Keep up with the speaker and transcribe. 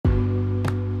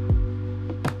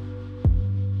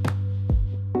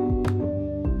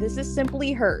This is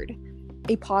Simply Heard,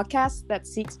 a podcast that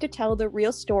seeks to tell the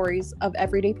real stories of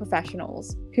everyday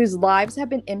professionals whose lives have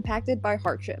been impacted by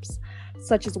hardships,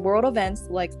 such as world events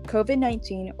like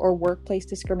COVID-19 or workplace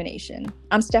discrimination.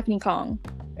 I'm Stephanie Kong.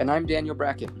 And I'm Daniel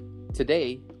Bracken.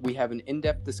 Today, we have an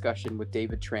in-depth discussion with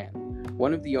David Tran,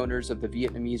 one of the owners of the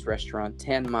Vietnamese restaurant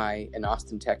Tan Mai in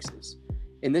Austin, Texas.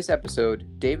 In this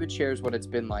episode, David shares what it's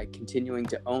been like continuing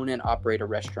to own and operate a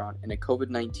restaurant in a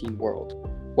COVID-19 world,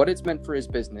 what it's meant for his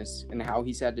business, and how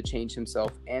he's had to change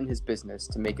himself and his business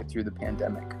to make it through the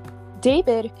pandemic.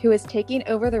 David, who is taking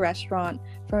over the restaurant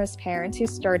from his parents who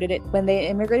started it when they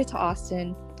immigrated to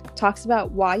Austin, talks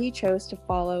about why he chose to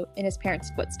follow in his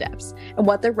parents' footsteps and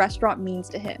what the restaurant means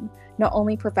to him, not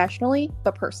only professionally,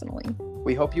 but personally.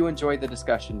 We hope you enjoyed the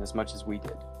discussion as much as we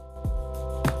did.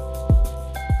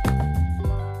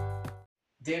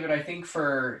 David, I think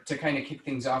to kind of kick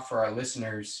things off for our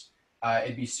listeners,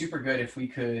 it'd be super good if we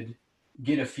could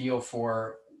get a feel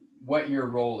for what your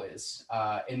role is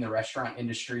in the restaurant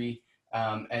industry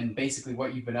and basically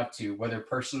what you've been up to, whether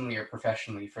personally or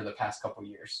professionally, for the past couple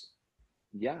years.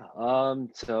 Yeah.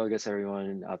 So I guess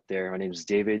everyone out there, my name is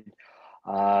David.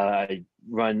 I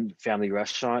run family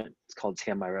restaurant. It's called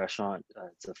Tan Mai Restaurant.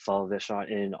 It's a pho restaurant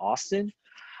in Austin.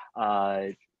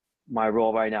 My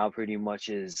role right now pretty much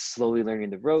is slowly learning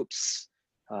the ropes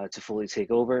to fully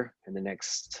take over in the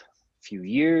next few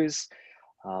years.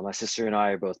 My sister and I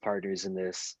are both partners in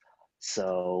this.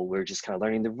 So we're just kind of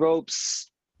learning the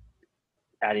ropes,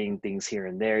 adding things here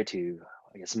and there to,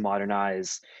 I guess,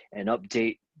 modernize and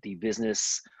update the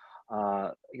business,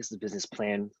 the business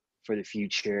plan for the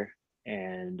future.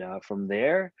 And from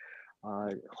there,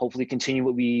 hopefully continue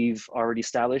what we've already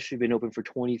established. We've been open for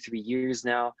 23 years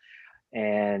now.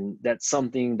 And that's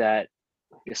something that,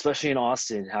 especially in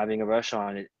Austin, having a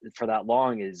restaurant for that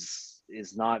long is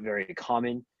not very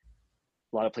common.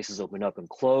 A lot of places open up and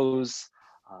close.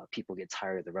 People get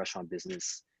tired of the restaurant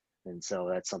business. And so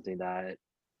that's something that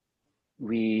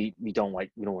we don't want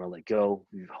to let go.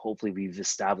 Hopefully we've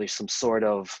established some sort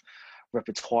of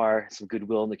repertoire, some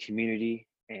goodwill in the community,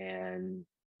 and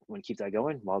want to keep that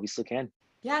going while we still can.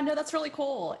 Yeah, no, that's really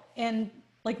cool. And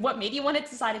what made you want to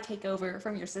decide to take over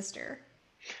from your sister?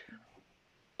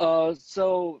 I'm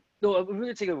going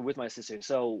to take over with my sister.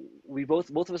 So we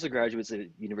both of us are graduates at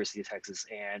University of Texas,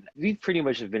 and we pretty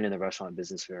much have been in the restaurant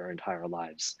business for our entire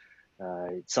lives.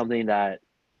 It's something that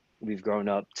we've grown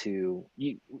up to.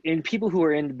 And people who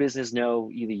are in the business know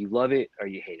either you love it or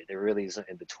you hate it. There really isn't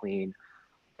in between.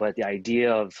 But the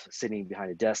idea of sitting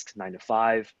behind a desk 9 to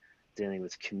 5, dealing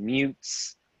with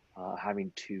commutes,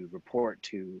 having to report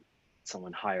to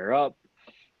someone higher up,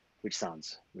 which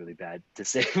sounds really bad to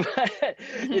say, but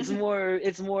it's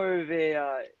more of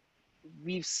a,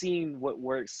 we've seen what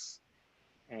works,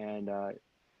 and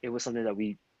it was something that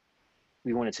we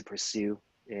wanted to pursue,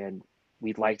 and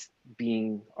we liked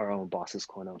being our own bosses,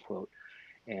 quote unquote,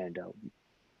 and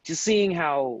just seeing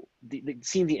how,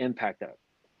 seeing the impact that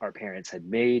our parents had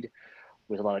made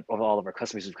with all of our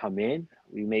customers who've come in.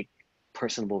 We make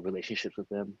personable relationships with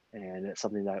them, and it's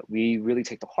something that we really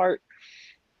take to heart.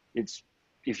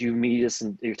 If you meet us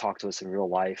and you talk to us in real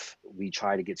life, we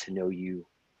try to get to know you.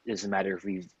 It doesn't matter if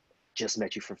we've just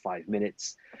met you for 5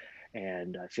 minutes.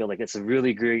 And I feel like it's a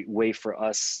really great way for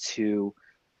us to,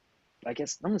 I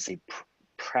guess, I'm gonna say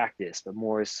practice, but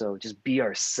more so just be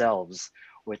ourselves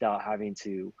without having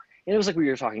to, and it was like we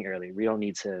were talking earlier, we don't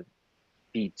need to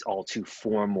be all too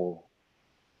formal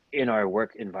in our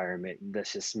work environment. That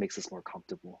just makes us more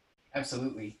comfortable.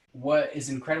 Absolutely. What is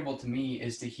incredible to me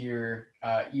is to hear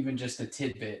even just a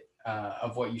tidbit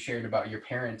of what you shared about your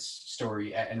parents'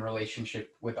 story and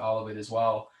relationship with all of it as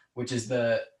well, which is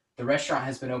the restaurant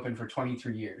has been open for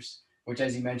 23 years, which,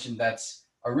 as you mentioned, that's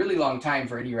a really long time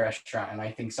for any restaurant, and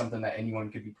I think something that anyone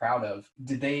could be proud of.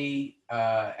 Did they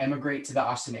emigrate to the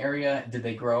Austin area? Did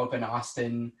they grow up in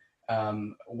Austin?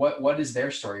 What is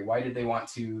their story? Why did they want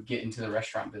to get into the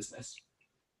restaurant business?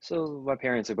 So my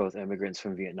parents are both immigrants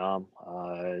from Vietnam.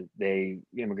 They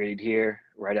immigrated here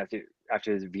right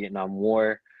after the Vietnam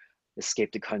War,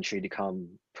 escaped the country to come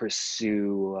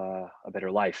pursue a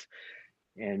better life.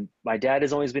 And my dad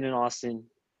has always been in Austin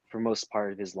for most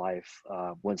part of his life.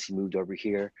 Once he moved over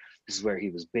here, this is where he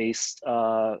was based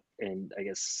and I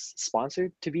guess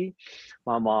sponsored to be.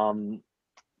 My mom,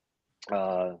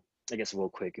 I guess real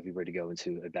quick, if we were to go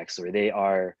into a backstory, they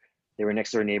were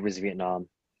next door neighbors in Vietnam.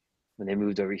 When they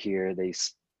moved over here, they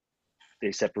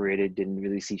separated, didn't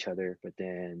really see each other. But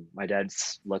then my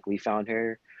dad's luckily found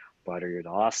her, brought her here to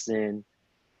Austin.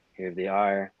 Here they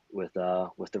are with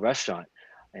the restaurant,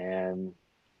 and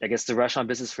I guess the restaurant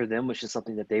business for them was just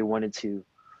something that they wanted to.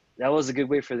 That was a good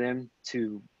way for them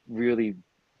to really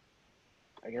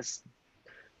I guess,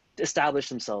 establish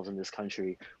themselves in this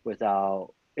country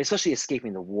without, especially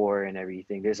escaping the war and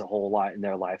everything. There's a whole lot in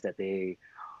their life that they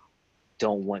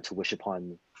don't want to wish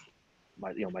upon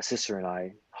my sister and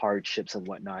I, hardships and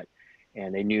whatnot.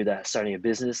 And they knew that starting a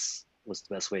business was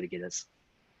the best way to get us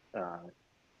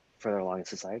further along in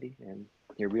society. And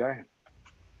here we are.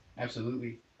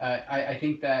 Absolutely. I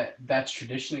think that that's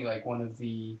traditionally like one of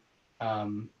the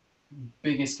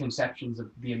biggest conceptions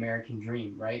of the American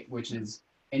dream, right? Which is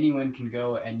anyone can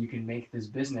go and you can make this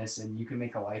business and you can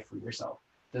make a life for yourself.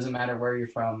 Doesn't matter where you're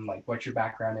from, like what your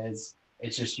background is.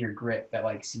 It's just your grit that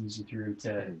like sees you through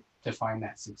to find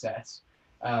that success.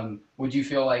 Would you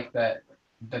feel like that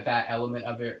element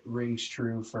of it rings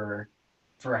true for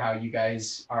how you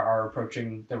guys are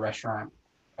approaching the restaurant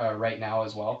right now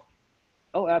as well?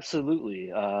 Oh,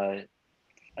 absolutely. I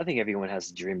think everyone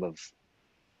has a dream of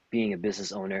being a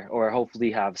business owner, or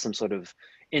hopefully have some sort of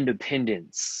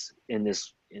independence in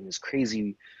this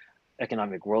crazy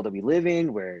economic world that we live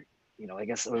in, where, I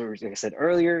guess, like I said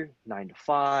earlier, 9 to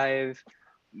 5,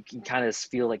 you can kind of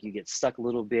feel like you get stuck a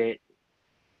little bit.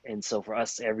 And so for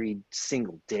us, every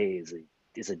single day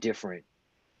is a different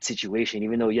situation,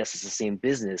 even though, yes, it's the same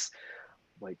business,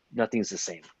 like nothing's the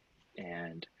same.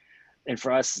 And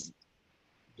for us,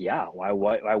 yeah, why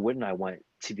wouldn't I want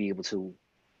to be able to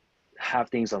have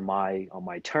things on my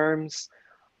terms,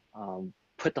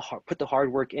 put the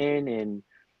hard work in, and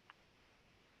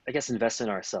I guess invest in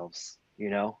ourselves.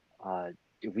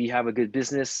 If we have a good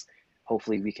business,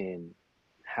 hopefully we can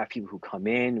have people who come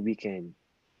in, we can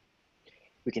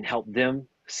help them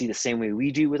see the same way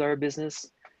we do with our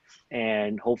business,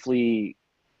 and hopefully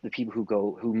the people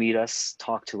who meet us,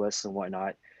 talk to us and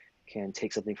whatnot, can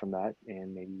take something from that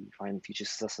and maybe find future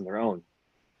success on their own.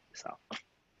 So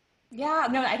Yeah,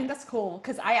 no, I think that's cool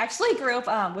because I actually grew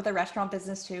up with a restaurant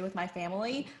business too with my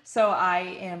family. So I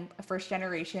am a first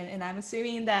generation, and I'm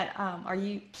assuming that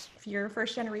if you're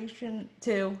first generation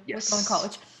too with going to yes.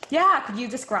 college? Yeah, could you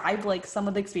describe like some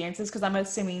of the experiences? Because I'm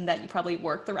assuming that you probably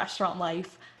worked the restaurant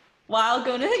life while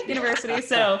going to university.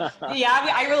 So yeah,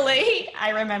 I relate. I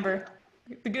remember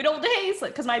the good old days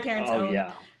because my parents Oh owned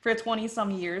yeah. for 20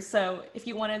 some years. So if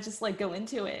you want to just like go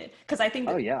into it, because I think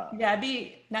Oh yeah. yeah, it'd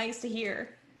be nice to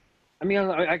hear. I mean,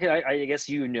 I guess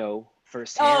Oh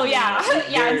firsthand yeah, that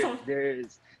yeah, and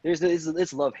so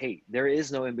it's love hate. There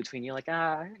is no in between. You're like,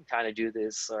 I can kind of do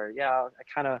this, or yeah,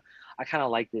 I kind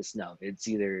of like this. No, it's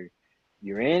either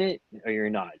you're in it or you're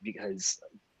not. Because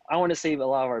I want to say a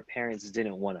lot of our parents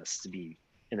didn't want us to be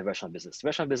in the restaurant business. The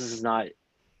restaurant business is not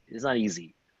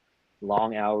easy.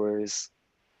 Long hours,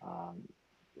 um,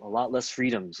 a lot less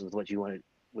freedoms with what you want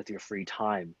with your free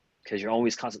time, because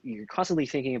you're constantly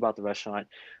thinking about the restaurant.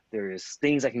 There's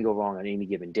things that can go wrong on any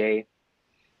given day.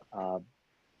 Uh,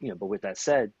 but with that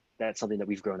said, that's something that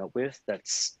we've grown up with.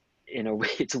 That's, in a way,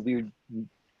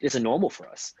 it's a normal for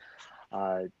us.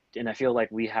 And I feel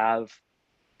like we have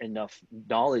enough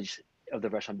knowledge of the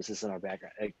restaurant business in our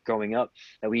background, like growing up,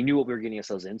 that we knew what we were getting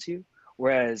ourselves into.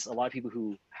 Whereas a lot of people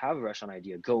who have a restaurant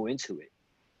idea go into it,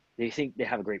 they think they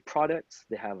have a great product,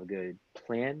 they have a good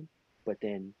plan, but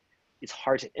then it's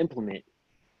hard to implement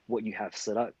what you have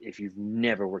set up if you've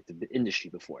never worked in the industry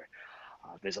before.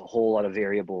 There's a whole lot of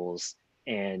variables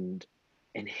and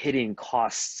hidden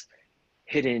costs,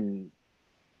 hidden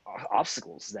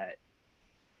obstacles that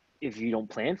if you don't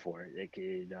plan for it,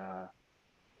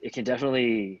 it can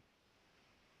definitely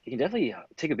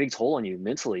take a big toll on you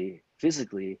mentally,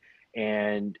 physically,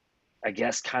 and I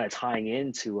guess kind of tying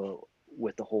into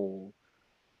with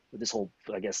this whole,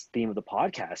 I guess, theme of the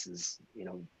podcast is,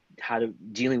 how to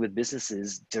dealing with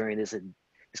businesses during this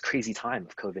crazy time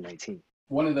of COVID-19.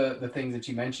 One of the things that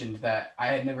you mentioned that I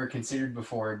had never considered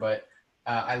before, but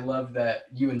I love that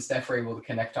you and Steph were able to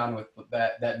connect on with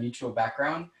that mutual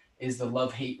background, is the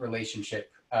love-hate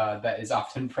relationship that is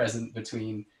often present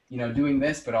between, doing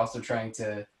this, but also trying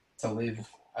to live,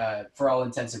 for all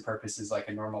intents and purposes, like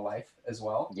a normal life as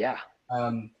well. Yeah.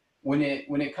 When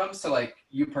it comes to like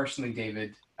you personally,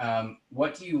 David,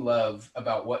 what do you love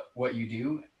about what you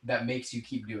do that makes you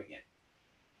keep doing it?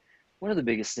 One of the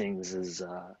biggest things is,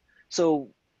 so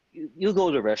you'll go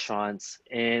to restaurants,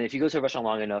 and if you go to a restaurant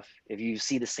long enough, if you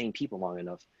see the same people long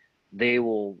enough, they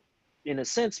will, in a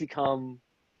sense, become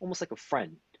almost like a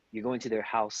friend. You're going to their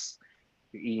house,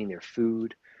 you're eating their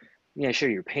food. Yeah, sure,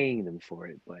 you're paying them for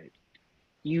it, but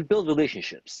you build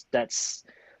relationships. That's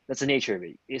the nature of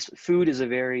it. Food is a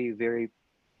very, very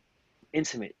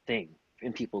intimate thing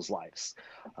in people's lives.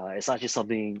 It's not just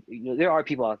something, there are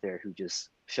people out there who just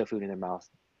shove food in their mouth,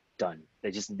 done. They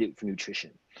just do it for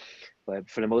nutrition. But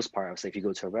for the most part, I would say if you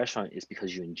go to a restaurant, it's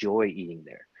because you enjoy eating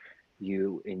there.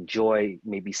 You enjoy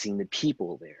maybe seeing the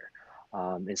people there.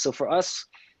 And so for us,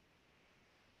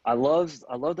 I love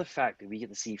the fact that we get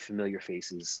to see familiar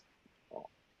faces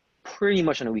pretty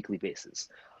much on a weekly basis.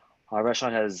 Our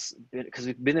restaurant has been, because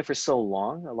we've been there for so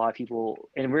long, a lot of people,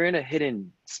 and we're in a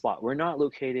hidden spot. We're not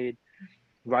located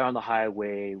right on the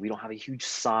highway. We don't have a huge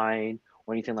sign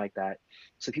or anything like that.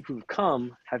 So people who've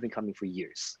come have been coming for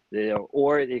years,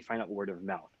 or they find out word of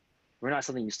mouth. We're not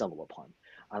something you stumble upon.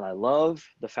 And I love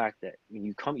the fact that when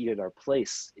you come eat at our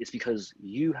place, it's because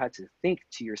you had to think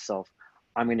to yourself,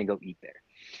 I'm going to go eat there.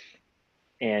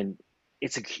 And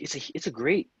it's a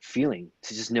great feeling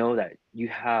to just know that you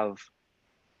have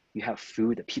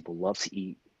food that people love to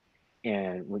eat,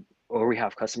 or we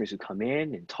have customers who come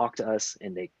in and talk to us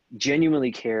and they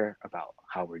genuinely care about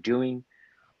how we're doing,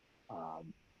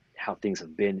 how things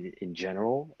have been in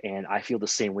general. And I feel the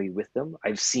same way with them.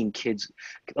 I've seen kids,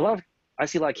 I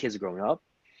see a lot of kids growing up.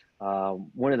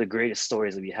 One of the greatest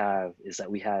stories that we have is that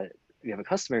we have a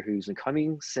customer who's been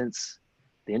coming since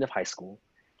the end of high school,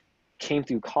 came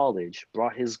through college,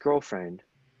 brought his girlfriend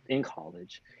in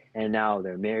college, and now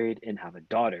they're married and have a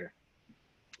daughter.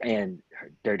 And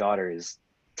their daughter is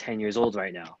 10 years old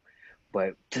right now.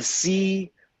 But to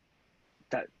see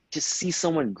that, just see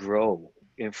someone grow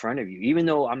in front of you, even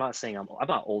though I'm not saying I'm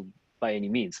not old by any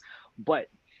means, but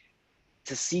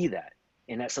to see that,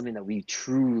 and that's something that we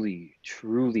truly,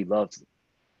 truly love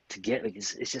to get. Like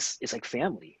it's like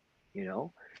family, you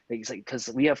know. Like, it's like, because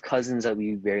we have cousins that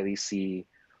we barely see,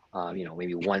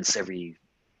 maybe once every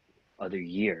other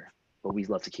year, but we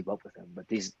love to keep up with them. But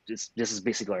this is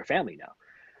basically our family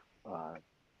now.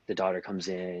 The daughter comes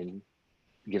in,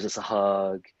 gives us a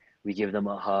hug, we give them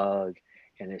a hug,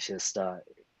 and it's just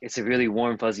it's a really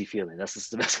warm, fuzzy feeling. That's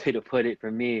just the best way to put it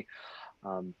for me.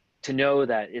 To know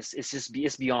that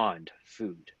it's beyond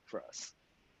food for us.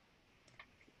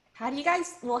 How do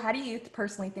you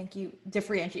personally think you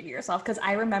differentiate yourself? Because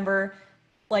I remember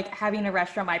like having a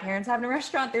restaurant, my parents having a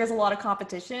restaurant, there's a lot of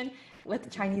competition with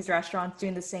Chinese restaurants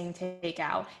doing the same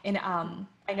takeout. And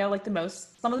I know like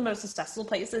some of the most successful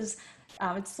places,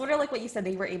 it's sort of like what you said,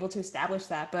 they were able to establish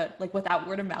that, but like without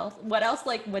word of mouth. What else,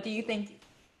 like, what do you think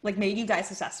like made you guys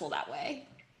successful that way?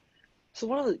 So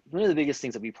one of the biggest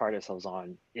things that we pride ourselves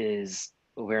on is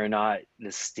we're not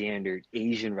the standard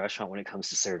Asian restaurant when it comes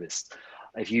to service.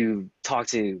 If you talk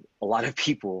to a lot of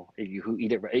people who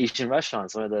eat at Asian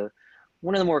restaurants, one of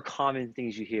the more common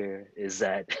things you hear is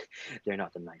that they're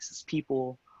not the nicest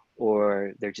people,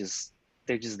 or they're just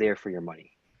there for your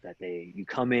money. That you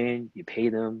come in, you pay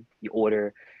them, you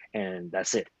order, and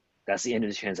that's it. That's the end of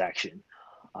the transaction.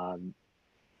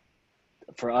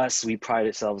 For us, we pride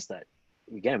ourselves that,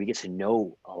 again, we get to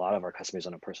know a lot of our customers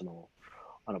on a personal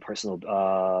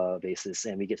basis,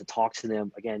 and we get to talk to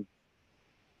them, again,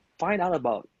 find out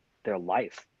about their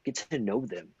life, get to know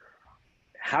them,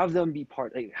 have them be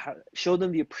show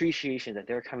them the appreciation that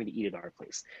they're coming to eat at our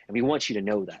place. And we want you to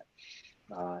know that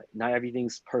not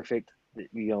everything's perfect.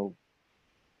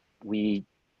 We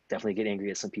definitely get angry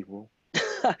at some people.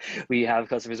 We have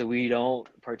customers that we don't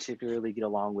particularly get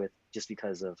along with, just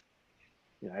because of,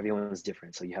 everyone's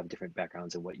different. So you have different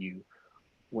backgrounds and what you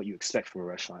expect from a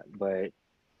restaurant. But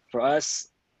for us,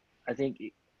 I think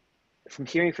from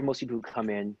hearing from most people who come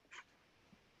in,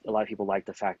 a lot of people like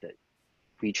the fact that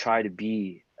we try to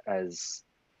be as,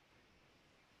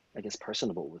 I guess,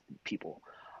 personable with people.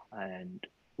 And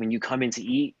when you come in to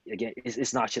eat, again,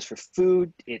 it's not just for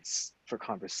food, it's for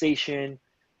conversation.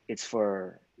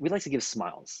 We like to give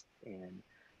smiles. And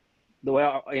the way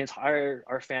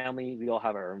our family, we all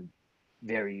have our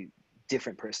very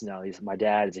different personalities. My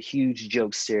dad is a huge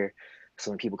jokester. So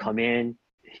when people come in,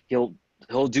 he'll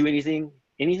do anything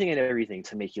and everything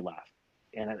to make you laugh.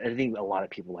 And I think a lot of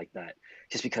people like that,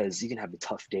 just because you can have a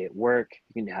tough day at work,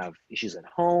 you can have issues at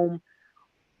home.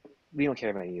 We don't care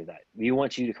about any of that. We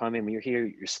want you to come in, when you're here,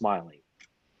 you're smiling,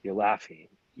 you're laughing,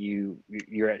 you're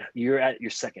at your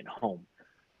second home.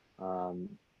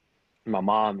 My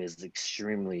mom is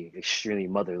extremely, extremely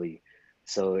motherly.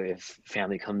 So if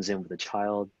family comes in with a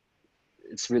child,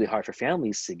 it's really hard for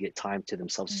families to get time to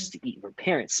themselves just to eat, or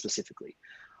parents specifically.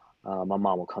 My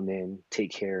mom will come in,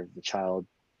 take care of the child,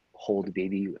 hold the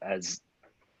baby as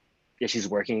she's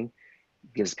working,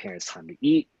 gives parents time to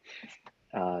eat.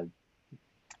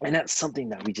 And that's something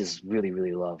that we just really,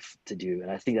 really love to do.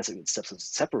 And I think that's what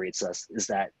separates us, is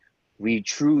that we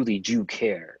truly do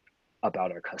care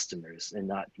about our customers,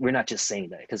 and we're not just saying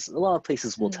that, because a lot of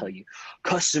places will tell you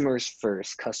customers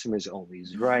first, customers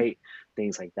always right,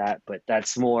 things like that. But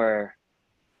that's more,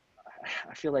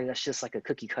 I feel like that's just like a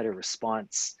cookie cutter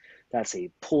response. That's a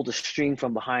pull the string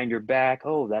from behind your back.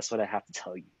 Oh, that's what I have to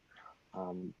tell you.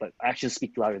 But actions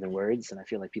speak louder than words, and I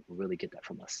feel like people really get that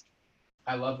from us.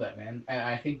 I love that, man. And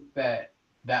I think that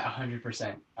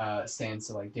 100% stands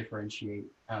to like differentiate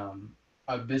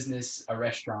a business, a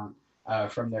restaurant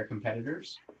from their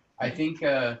competitors. I think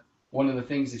one of the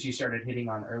things that you started hitting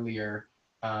on earlier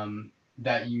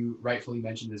that you rightfully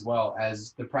mentioned as well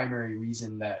as the primary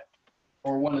reason that,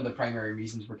 or one of the primary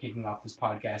reasons we're kicking off this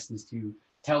podcast is to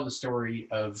tell the story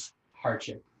of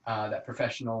hardship that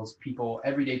professionals, people,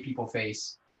 everyday people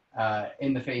face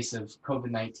in the face of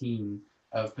COVID-19,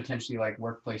 of potentially like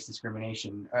workplace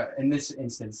discrimination. In this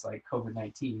instance, like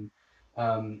COVID-19,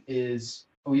 is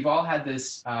we've all had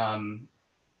this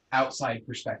outside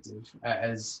perspective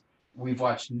as we've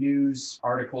watched news,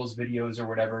 articles, videos, or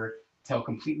whatever tell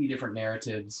completely different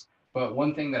narratives. But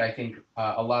one thing that I think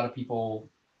a lot of people,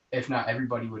 if not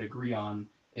everybody, would agree on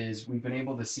is we've been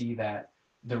able to see that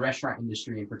the restaurant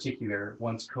industry in particular,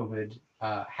 once COVID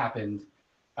happened,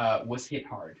 was hit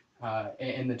hard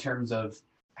in the terms of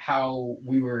how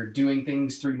we were doing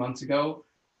things 3 months ago.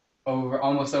 Over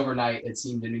almost overnight, it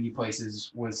seemed in many places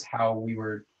was how we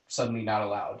were suddenly not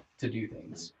allowed to do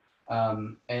things.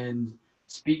 And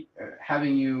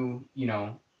having you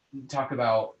know, talk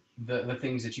about the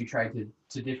things that you tried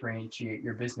to differentiate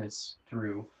your business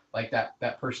through, like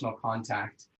that personal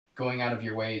contact, going out of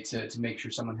your way to make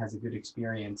sure someone has a good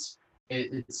experience.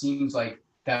 It seems like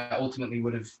that ultimately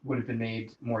would have been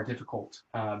made more difficult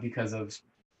because of,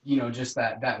 you know, just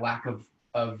that lack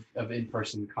of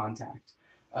in-person contact.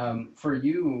 For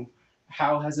you,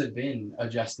 how has it been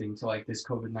adjusting to like this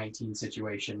COVID-19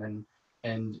 situation,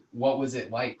 and what was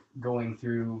it like going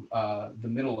through the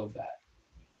middle of that?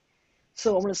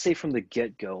 So I'm gonna say from the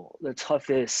get-go, the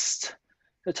toughest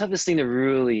thing to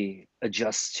really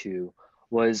adjust to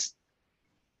was,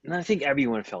 and I think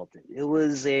everyone felt it, it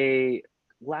was a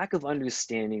lack of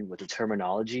understanding with the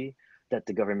terminology that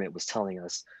the government was telling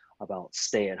us about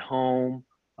stay at home,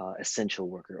 essential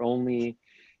worker only,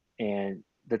 and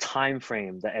the time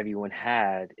frame that everyone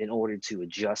had in order to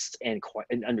adjust and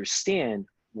understand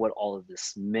what all of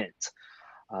this meant.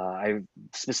 I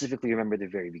specifically remember the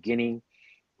very beginning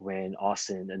when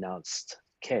Austin announced,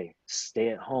 okay, stay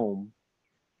at home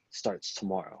starts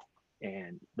tomorrow.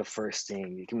 And the first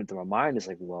thing that came into my mind is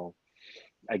like, well,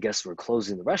 I guess we're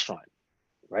closing the restaurant,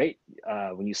 right?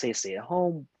 When you say stay at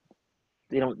home,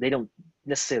 they don't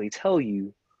necessarily tell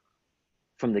you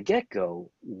from the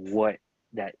get-go what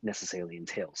that necessarily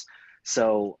entails.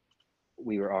 So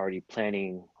we were already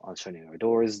planning on shutting our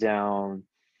doors down,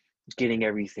 getting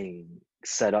everything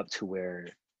set up to where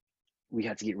we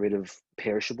had to get rid of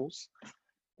perishables,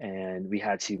 and we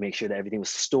had to make sure that everything was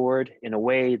stored in a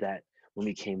way that when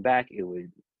we came back,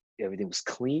 everything was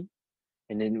clean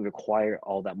and didn't require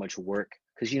all that much work,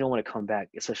 because you don't want to come back,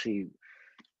 especially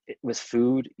with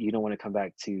food, you don't want to come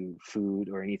back to food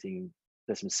or anything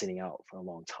that's been sitting out for a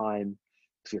long time.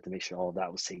 So you have to make sure all of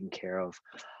that was taken care of.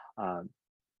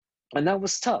 And that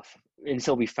was tough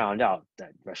until we found out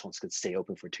that restaurants could stay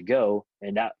open for to go.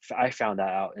 And that I found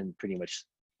that out in pretty much,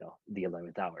 you know, the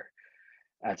 11th hour,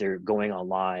 after going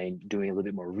online, doing a little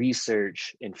bit more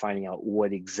research and finding out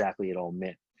what exactly it all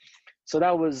meant. So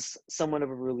that was somewhat of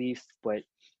a relief,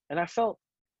 and I felt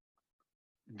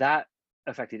that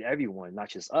affected everyone, not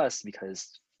just us,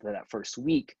 because for that first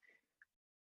week,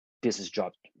 business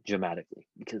dropped dramatically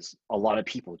because a lot of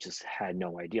people just had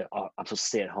no idea. Oh, I'm supposed to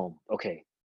stay at home. Okay,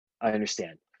 I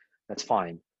understand. That's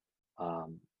fine.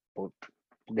 But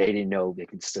they didn't know they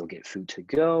could still get food to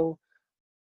go.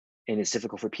 And it's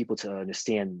difficult for people to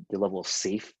understand the level of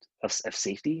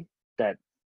safety that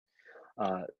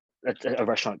a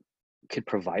restaurant could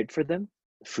provide for them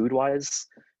food-wise,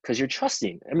 because you're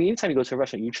trusting. I mean, anytime you go to a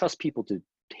restaurant, you trust people to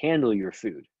handle your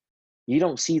food. You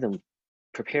don't see them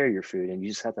prepare your food, and you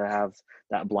just have to have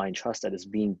that blind trust that it's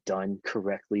being done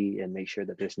correctly and make sure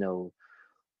that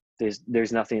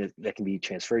there's nothing that can be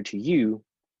transferred to you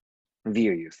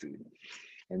via your food.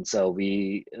 And so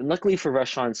luckily for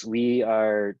restaurants,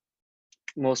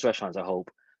 most restaurants, I hope,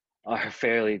 are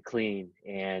fairly clean,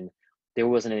 and there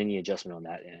wasn't any adjustment on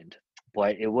that end.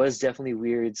 But it was definitely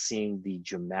weird seeing the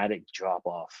dramatic drop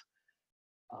off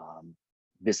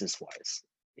business wise,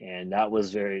 and that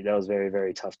was very,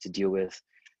 very tough to deal with.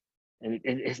 And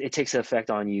it takes an effect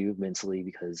on you mentally,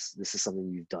 because this is something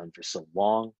you've done for so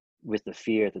long. With the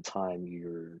fear at the time,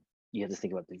 you have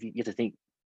to think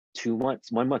 2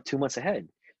 months, 1 month, 2 months ahead,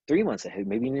 3 months ahead,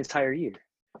 maybe an entire year,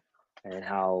 and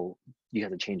how you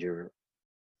have to change your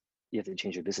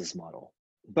business model.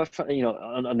 But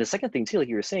on the second thing too, like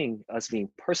you were saying, us being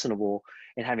personable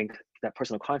and having that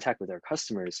personal contact with our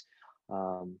customers,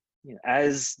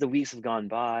 as the weeks have gone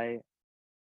by,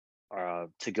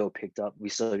 to go picked up.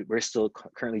 We're still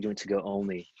currently doing to go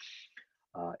only.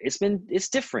 It's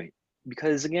different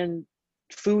because again,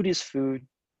 food is food,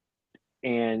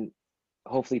 and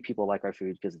hopefully people like our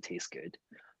food because it tastes good.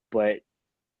 But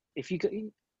if you go,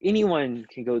 anyone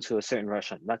can go to a certain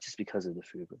restaurant not just because of the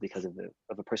food, but because of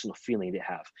a personal feeling they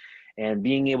have, and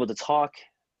being able to talk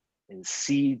and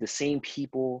see the same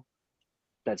people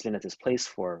that's been at this place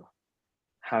for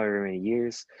however many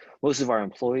years. Most of our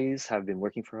employees have been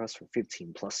working for us for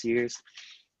 15 plus years.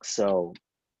 So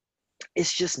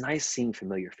it's just nice seeing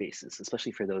familiar faces,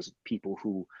 especially for those people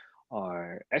who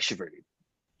are extroverted.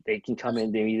 They can come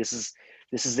in, this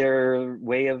is their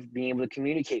way of being able to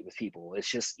communicate with people. It's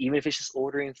just, even if it's just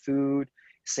ordering food,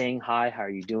 saying hi, how are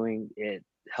you doing, it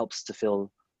helps to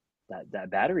fill that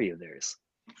battery of theirs.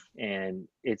 And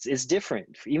it's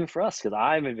different even for us, because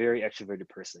I'm a very extroverted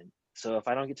person. So if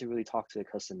I don't get to really talk to the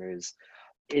customers,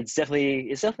 it's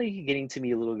definitely getting to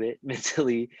me a little bit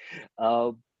mentally.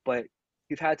 But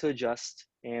we've had to adjust.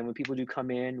 And when people do come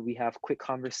in, we have quick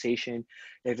conversation.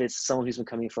 If it's someone who's been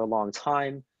coming for a long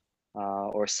time,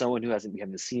 or someone who we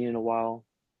haven't seen in a while,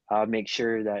 I make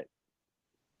sure to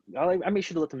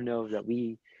let them know that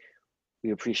we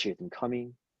appreciate them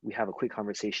coming. We have a quick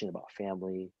conversation about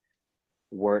family,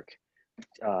 work,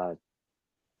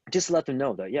 just to let them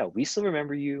know that, yeah, we still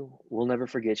remember you. We'll never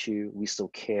forget you. We still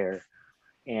care.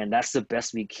 And that's the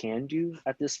best we can do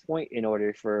at this point in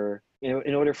order for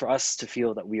us to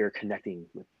feel that we are connecting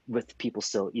with people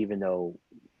still, even though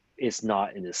it's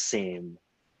not in the same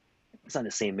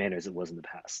manner as it was in the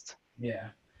past. Yeah.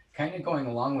 Kind of going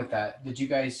along with that, did you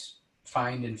guys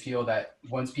find and feel that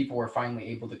once people were finally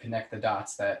able to connect the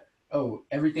dots that, oh,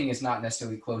 everything is not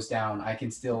necessarily closed down, I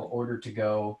can still order to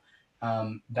go,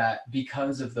 that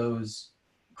because of those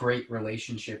great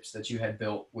relationships that you had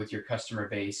built with your customer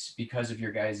base, because of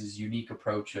your guys' unique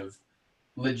approach of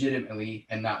legitimately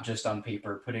and not just on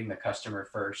paper putting the customer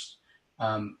first,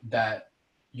 that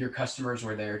your customers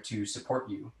were there to support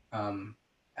you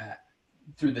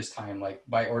through this time, like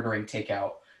by ordering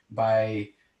takeout, by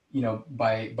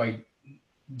by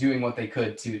doing what they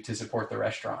could to support the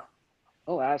restaurant.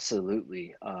 Oh,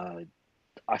 absolutely.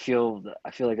 I feel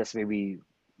like that's maybe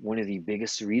one of the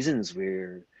biggest reasons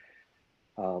we're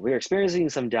experiencing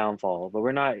some downfall, but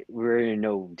we're in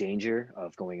no danger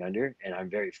of going under. And I'm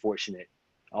very fortunate.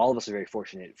 All of us are very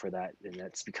fortunate for that. And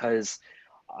that's because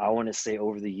I want to say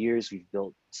over the years, we've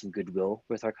built some goodwill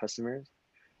with our customer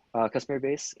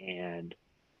base, and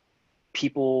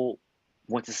people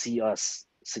want to see us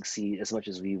succeed as much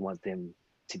as we want them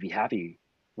to be happy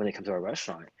when they come to our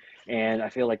restaurant. And I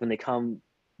feel like when they come,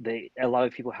 a lot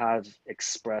of people have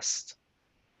expressed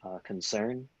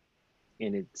concern,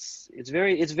 and it's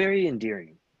very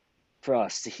endearing for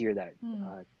us to hear that,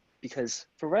 because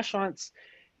for restaurants,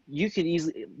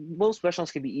 most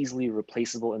restaurants can be easily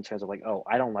replaceable in terms of like, oh,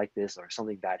 I don't like this, or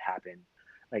something bad happened,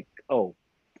 like, oh,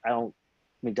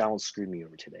 McDonald's screwed me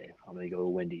over today, I'm gonna go to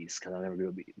Wendy's because I'm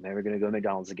never gonna go to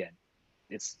McDonald's again.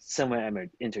 It's somewhat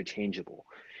interchangeable.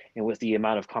 And with the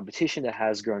amount of competition that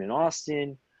has grown in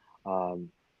Austin,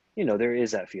 there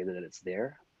is that fear that it's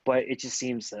there. But it just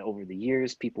seems that over the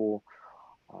years, people,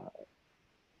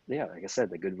 like I said,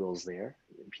 the goodwill is there.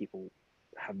 And people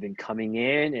have been coming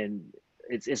in, and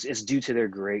it's due to their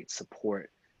great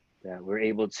support that we're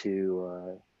able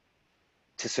to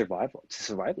survive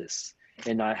this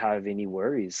and not have any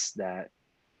worries that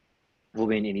we'll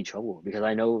be in any trouble. Because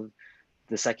I know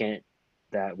the second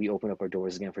that we open up our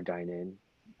doors again for dine-in,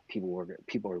 people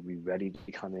are ready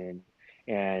to come in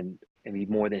and be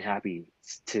more than happy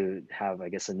to have, I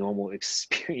guess, a normal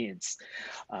experience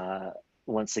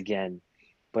once again.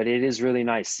 But it is really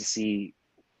nice to see.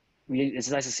 It's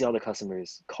nice to see all the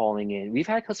customers calling in. We've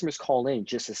had customers call in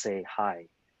just to say hi.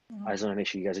 Mm-hmm. I just want to make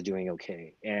sure you guys are doing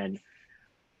okay. And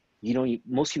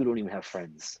most people don't even have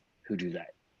friends who do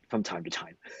that from time to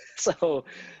time. So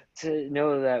to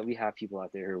know that we have people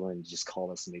out there who want to just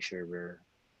call us to make sure we're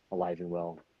alive and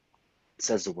well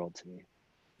says the world to me.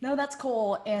 No, that's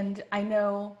cool. And I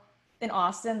know in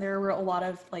Austin, there were a lot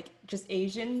of just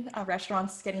Asian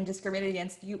restaurants getting discriminated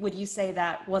against. Would you say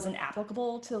that wasn't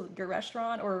applicable to your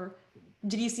restaurant, or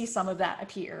did you see some of that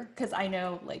appear? Because I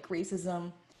know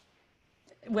racism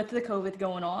with the COVID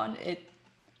going on, it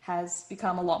has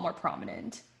become a lot more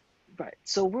prominent. Right.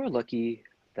 So we're lucky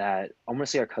that I'm going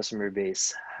to say our customer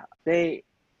base,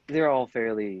 they're all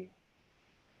fairly,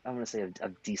 I'm going to say a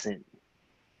decent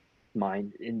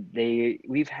mind, and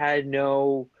we've had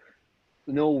no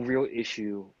real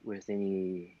issue with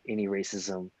any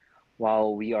racism.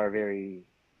 While we are very,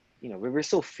 we're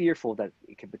still fearful that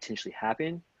it could potentially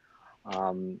happen.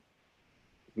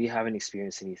 We haven't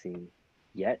experienced anything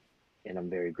yet, and I'm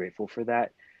very grateful for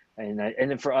that. And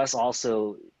then for us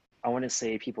also, I want to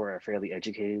say people are fairly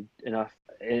educated enough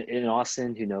in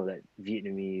Austin who know that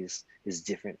Vietnamese is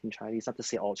different from Chinese. Not to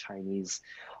say all Chinese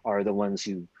are the ones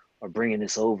who are bringing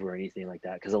this over or anything like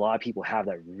that, because a lot of people have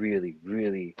that really,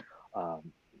 really,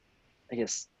 I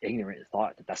guess, ignorant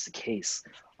thought that that's the case.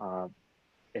 And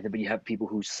then, but you have people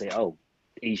who say, "Oh,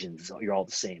 Asians, you're all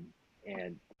the same,"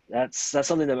 and that's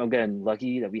something that I'm getting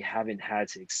lucky that we haven't had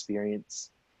to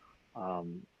experience.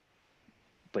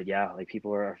 But yeah, like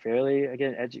people are fairly,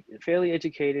 again, fairly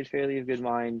educated, fairly of good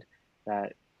mind.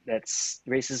 That's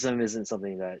racism isn't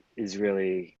something that is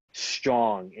really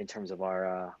strong in terms of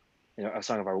our,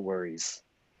 some of our worries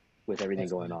with everything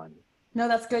That's going good. on. No,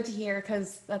 that's good to hear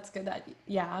because that's good that,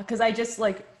 yeah, because I just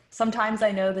like sometimes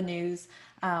I know the news,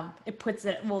 it puts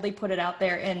it, well, they put it out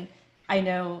there and I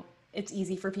know it's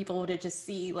easy for people to just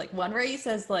see like one race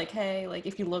as like, hey, like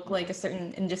if you look like a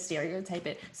certain and just stereotype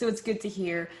it. So it's good to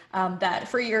hear that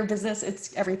for your business,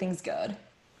 it's everything's good.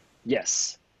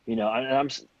 Yes, and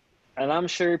I'm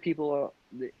sure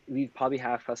we probably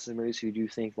have customers who do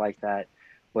think like that,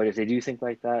 but if they do think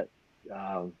like that,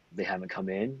 they haven't come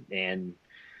in. And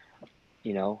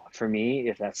for me,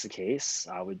 if that's the case,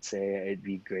 I would say it'd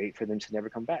be great for them to never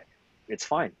come back. It's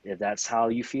fine. If that's how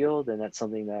you feel, then that's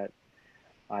something that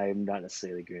I'm not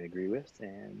necessarily going to agree with.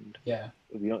 And Yeah.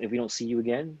 if we don't see you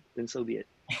again, then so be it.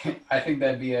 I think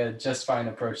that'd be a just fine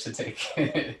approach to take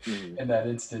Mhm. in that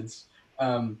instance.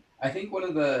 I think one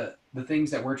of the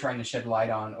things that we're trying to shed light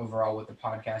on overall with the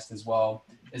podcast as well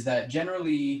is that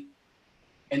generally,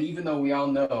 and even though we all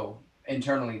know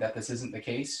internally that this isn't the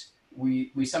case,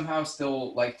 we somehow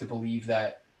still like to believe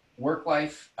that work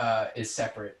life is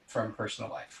separate from personal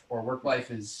life, or work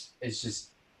life is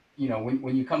just,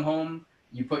 when you come home,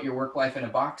 you put your work life in a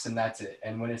box and that's it.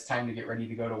 And when it's time to get ready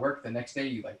to go to work the next day,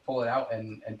 you like pull it out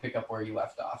and pick up where you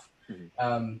left off.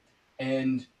 Mhm.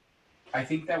 And I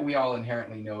think that we all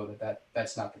inherently know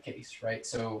that's not the case, right?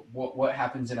 So what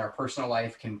happens in our personal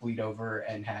life can bleed over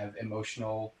and have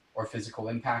emotional or physical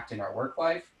impact in our work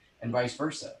life, and vice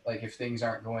versa. Like if things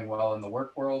aren't going well in the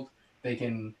work world, they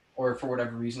can, or for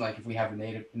whatever reason, like if we have a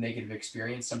negative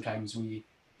experience, sometimes we,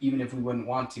 even if we wouldn't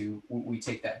want to, we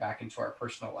take that back into our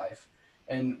personal life.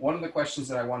 And one of the questions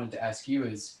that I wanted to ask you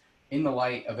is, in the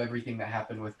light of everything that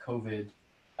happened with COVID,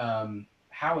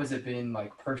 how has it been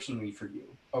like personally for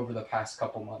you over the past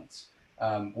couple months?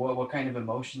 What kind of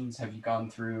emotions have you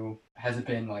gone through? Has it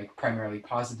been like primarily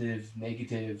positive,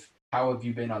 negative? How have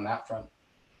you been on that front?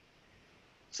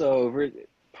 So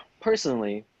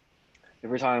personally, if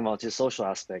we're talking about just social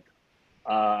aspect,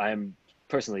 I'm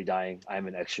personally dying. I'm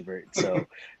an extrovert, so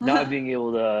not being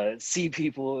able to see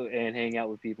people and hang out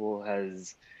with people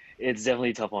it's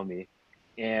definitely tough on me.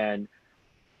 And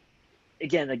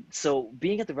again, like, so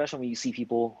being at the restaurant when you see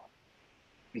people,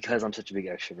 because I'm such a big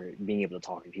extrovert, being able to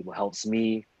talk to people helps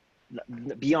me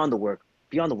beyond the work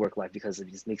life, because it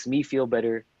just makes me feel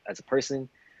better as a person.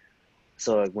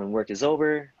 So like, when work is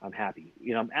over, I'm happy.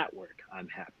 I'm at work, I'm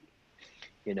happy.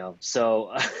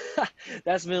 So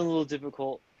that's been a little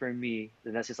difficult for me,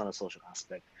 and that's just on a social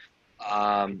aspect.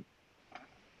 Um,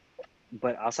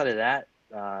 but outside of that,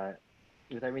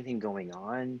 with everything going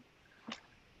on,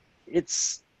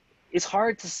 it's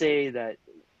hard to say that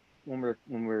when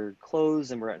we're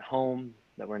closed and we're at home,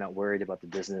 that we're not worried about the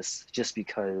business, just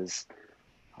because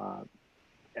uh,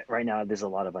 right now there's a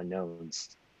lot of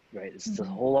unknowns, right? It's a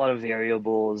whole lot of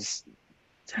variables.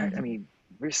 I mean,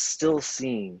 we're still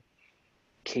seeing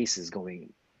cases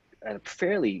going at a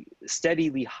fairly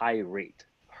steadily high rate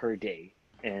per day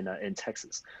in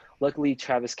Texas. Luckily,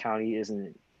 Travis County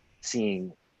isn't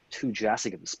seeing too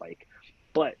drastic of a spike,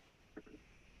 but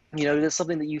that's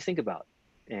something that you think about,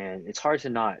 and it's hard to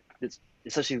not.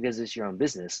 Especially because it's your own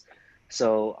business.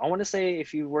 So I want to say,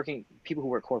 if you're working, people who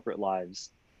work corporate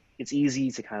lives, it's easy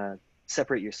to kind of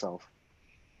separate yourself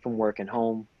from work and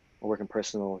home, or work and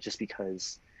personal, just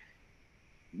because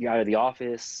you're out of the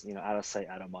office, out of sight,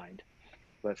 out of mind.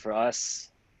 But for us,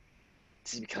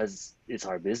 just because it's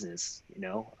our business,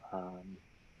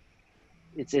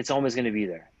 it's always going to be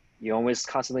there. You're always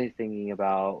constantly thinking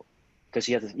about, because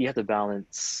you have to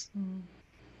balance.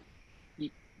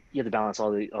 You have to balance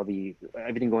all the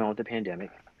everything going on with the pandemic,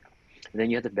 and then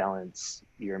you have to balance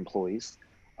your employees,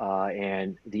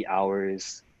 and the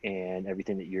hours and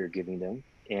everything that you're giving them,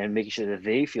 and making sure that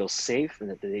they feel safe and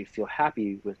that they feel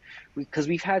happy with, because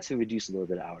we've had to reduce a little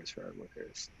bit of hours for our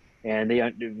workers, and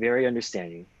they're very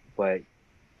understanding. But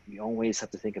you always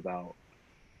have to think about,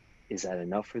 is that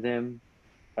enough for them?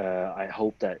 I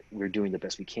hope that we're doing the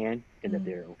best we can and that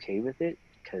they're okay with it,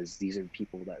 because these are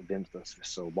people that have been with us for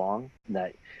so long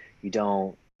that you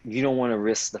don't you don't want to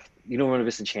risk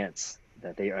the chance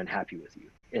that they are unhappy with you.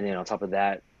 And then on top of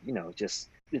that, just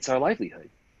it's our livelihood,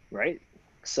 right?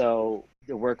 So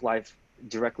the work life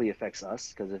directly affects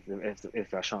us, because if the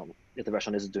restaurant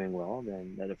isn't doing well,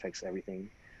 then that affects everything.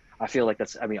 I feel like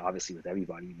that's, I mean, obviously with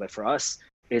everybody, but for us,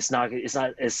 it's not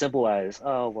as simple as,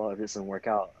 oh well, if it doesn't work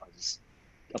out, I'll just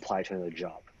apply to another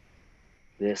job.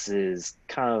 This is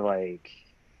kind of like,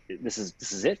 this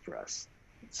is it for us.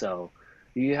 So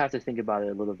you have to think about it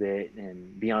a little bit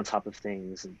and be on top of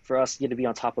things. And for us, you get to be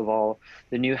on top of all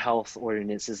the new health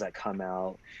ordinances that come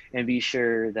out, and be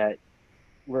sure that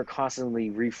we're constantly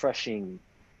refreshing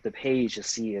the page to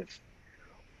see if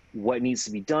what needs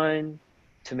to be done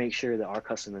to make sure that our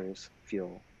customers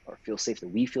feel safe, that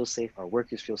we feel safe, our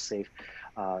workers feel safe,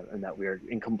 and that we're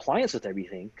in compliance with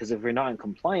everything. Because if we're not in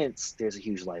compliance, there's a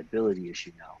huge liability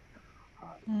issue now.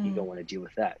 You don't want to deal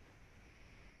with that.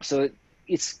 So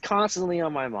it's constantly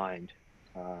on my mind.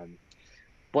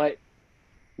 But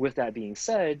with that being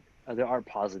said, there are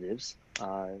positives.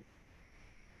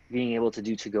 Being able to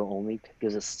do to-go only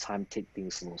gives us time to take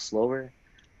things a little slower,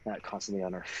 not constantly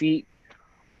on our feet.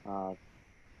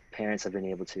 Parents have been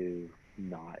able to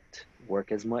not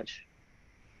work as much,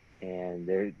 and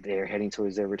they're heading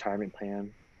towards their retirement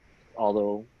plan,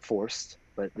 although forced.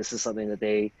 But this is something that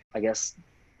they, I guess,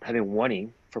 have been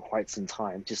wanting for quite some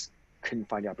time, just couldn't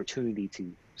find the opportunity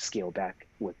to scale back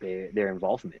with their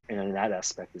involvement. And in that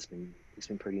aspect, it's been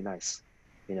pretty nice,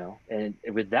 And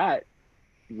with that,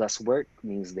 less work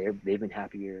means they've been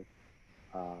happier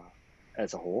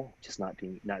as a whole, just not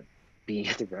being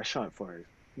at the restaurant for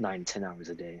 9-10 hours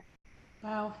a day.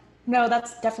 Wow. No,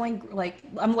 that's definitely like,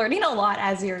 I'm learning a lot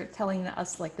as you're telling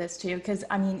us like this too. Because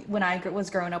I mean, when I was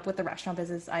growing up with the restaurant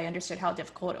business, I understood how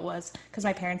difficult it was, because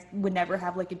my parents would never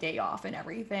have like a day off and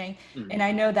everything. Mm-hmm. And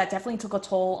I know that definitely took a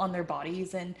toll on their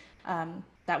bodies. And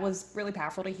that was really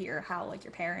powerful to hear how like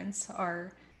your parents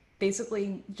are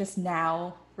basically just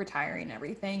now retiring and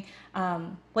everything.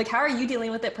 Like, how are you dealing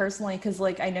with it personally? Because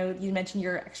like, I know you mentioned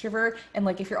you're an extrovert, and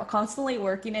like if you're constantly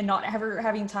working and not ever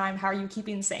having time, how are you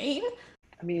keeping sane?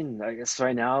 I mean, I guess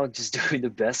right now, just doing the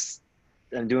best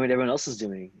I'm doing what everyone else is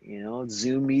doing,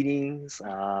 Zoom meetings,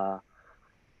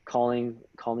 calling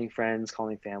friends,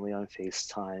 calling family on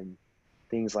FaceTime,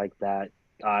 things like that.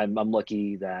 I'm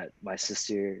lucky that my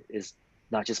sister is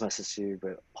not just my sister,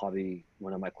 but probably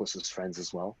one of my closest friends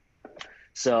as well.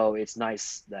 So it's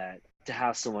nice that to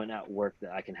have someone at work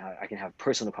that I can have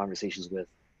personal conversations with,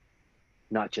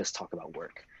 not just talk about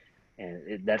work.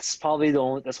 And that's probably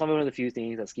one of the few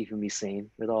things that's keeping me sane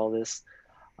with all this.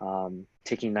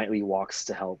 Taking nightly walks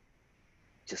to help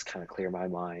just kind of clear my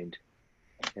mind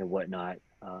and whatnot.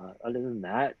 Other than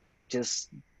that, just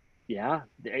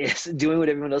doing what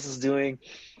everyone else is doing.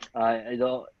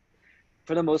 For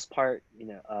the most part,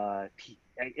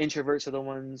 introverts are the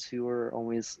ones who are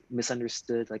always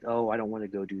misunderstood. Like, oh, I don't want to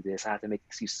go do this. I have to make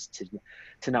excuses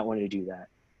to not want to do that.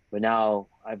 But now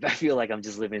I feel like I'm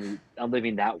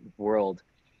living that world,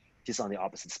 just on the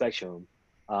opposite spectrum,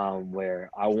 where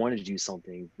I want to do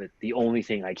something, but the only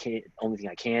thing I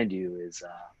can do is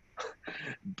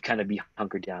kind of be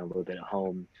hunkered down a little bit at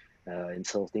home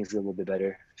until things get a little bit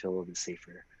better, feel a little bit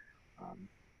safer.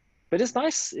 But it's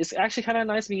nice. It's actually kind of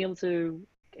nice being able to,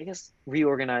 I guess,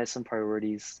 reorganize some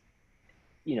priorities.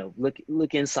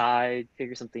 Look inside,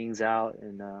 figure some things out,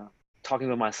 and talking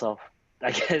with myself. I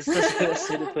guess that's the best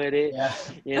way to put it.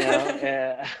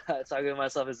 Yeah. Talking with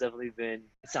myself has definitely been.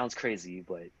 It sounds crazy,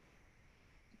 but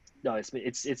no, it's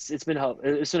been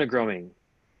a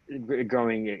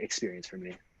growing experience for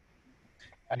me.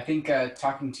 I think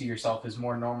talking to yourself is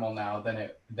more normal now than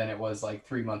it was like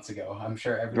 3 months ago. I'm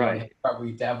sure everyone has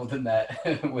probably dabbled in that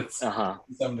with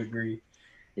some degree.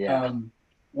 Yeah.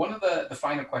 One of the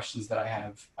final questions that I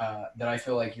have that I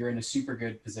feel like you're in a super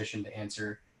good position to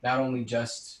answer, not only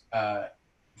just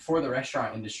for the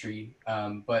restaurant industry,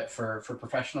 but for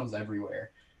professionals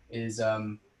everywhere, is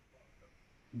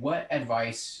what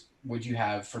advice would you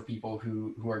have for people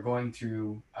who are going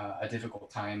through a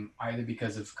difficult time, either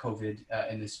because of COVID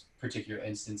in this particular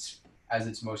instance, as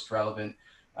it's most relevant,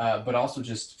 but also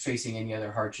just facing any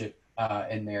other hardship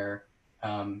in their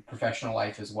professional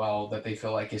life as well that they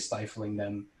feel like is stifling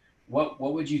them? What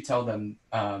would you tell them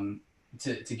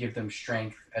to give them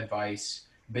strength, advice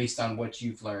based on what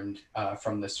you've learned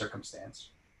from this circumstance?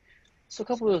 So a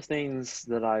couple of things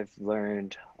that I've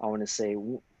learned, I want to say,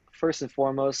 first and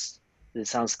foremost, it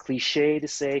sounds cliche to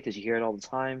say because you hear it all the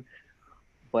time,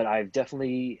 but I've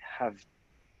definitely have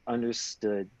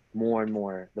understood more and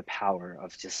more the power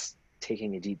of just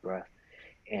taking a deep breath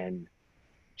and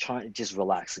just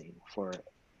relaxing for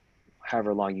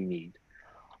however long you need.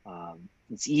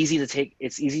 It's easy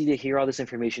to hear all this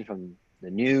information from the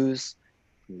news,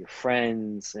 from your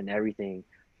friends and everything,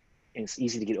 and it's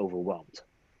easy to get overwhelmed.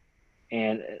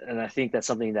 And I think that's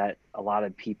something that a lot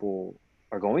of people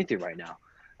are going through right now.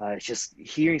 It's just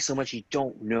hearing so much, you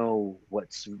don't know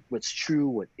what's true,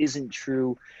 what isn't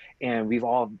true, and we've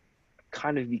all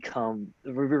kind of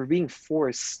we're being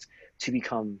forced to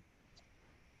become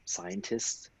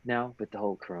scientists now with the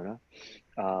whole corona,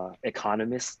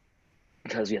 economists,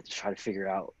 because we have to try to figure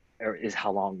out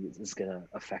how long this is going to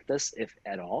affect us, if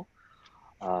at all.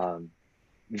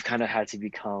 We've kind of had to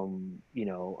become,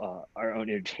 our own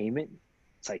entertainment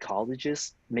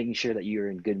psychologists, making sure that you're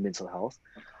in good mental health.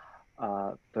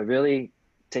 But really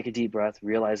take a deep breath,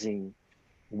 realizing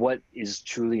what is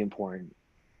truly important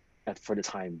for the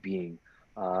time being,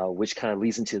 which kind of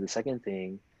leads into the second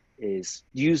thing is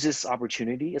use this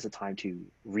opportunity as a time to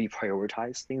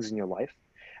reprioritize things in your life.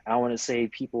 I want to say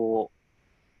people,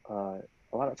 a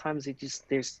lot of times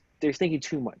they're thinking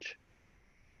too much,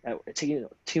 taking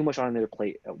too much on their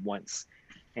plate at once,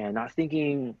 and not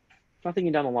thinking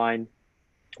down the line,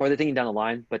 or they're thinking down the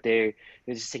line, but they're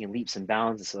just taking leaps and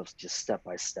bounds instead of just step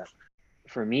by step.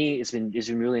 For me, it's been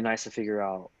really nice to figure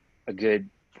out a good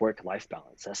work-life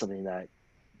balance. That's something that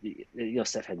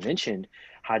Steph had mentioned.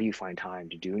 How do you find time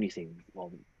to do anything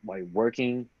while you're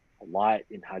working a lot,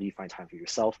 and how do you find time for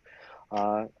yourself?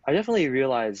 I definitely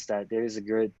realized that there's a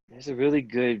good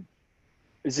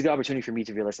opportunity for me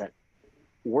to realize that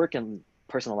work and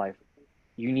personal life,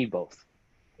 you need both.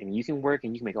 I mean, you can work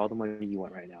and you can make all the money you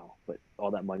want right now, but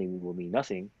all that money will mean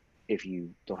nothing if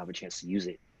you don't have a chance to use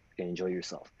it and enjoy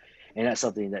yourself. And that's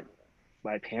something that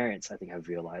my parents, I think, have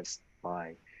realized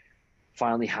by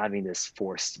finally having this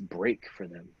forced break for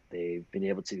them. They've been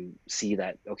able to see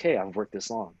that, okay, I've worked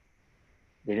this long.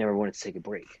 They never wanted to take a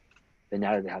break. And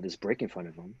now that they have this break in front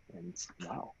of them, and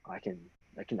wow, I can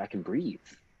breathe.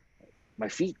 My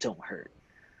feet don't hurt.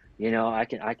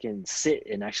 I can sit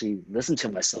and actually listen to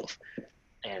myself.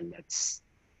 And that's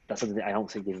something that I don't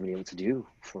think they've been able to do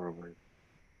for over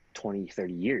 20,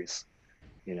 30 years,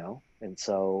 And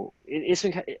so it's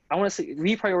been, I want to say,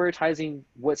 reprioritizing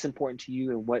what's important to you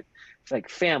and what, like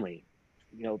family,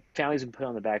 family's been put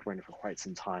on the back burner for quite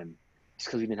some time just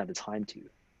because we didn't have the time to.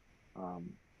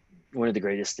 One of the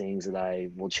greatest things that I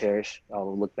will cherish,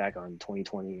 I'll look back on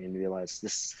 2020 and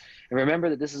realize and remember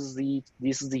that this is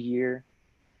the year,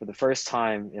 for the first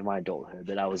time in my adulthood,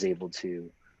 that I was able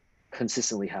to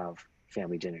consistently have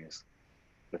family dinners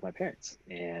with my parents.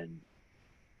 And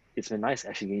it's been nice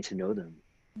actually getting to know them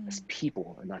as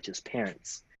people and not just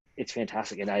parents. It's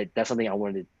fantastic. And that's something I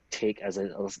wanted to take as a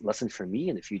lesson for me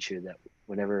in the future, that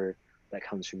whenever that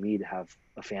comes for me to have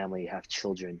a family, have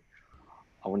children,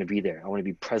 I want to be there. I want to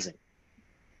be present.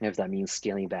 And if that means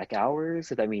scaling back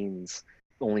hours, if that means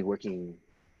only working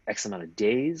X amount of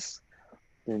days,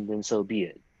 then so be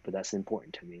it. But that's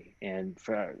important to me. And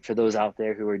for those out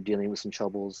there who are dealing with some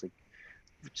troubles, like,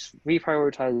 just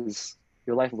reprioritize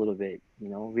your life a little bit.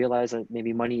 Realize that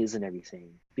maybe money isn't everything.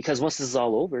 Because once this is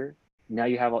all over, now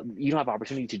you don't have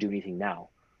opportunity to do anything now.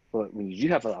 But when you do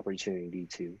have an opportunity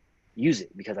to use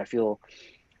it, because I feel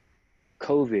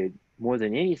COVID more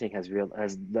than anything has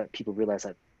let people realize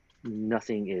that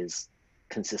nothing is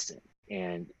consistent.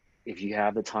 And if you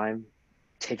have the time,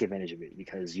 take advantage of it,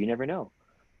 because you never know.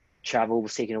 Travel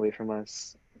was taken away from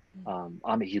us.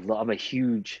 I'm a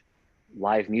huge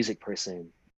live music person.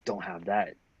 Don't have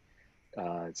that.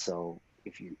 So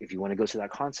if you want to go to that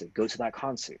concert, go to that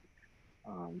concert.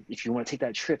 If you want to take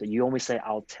that trip that you always say,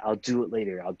 I'll do it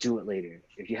later. I'll do it later.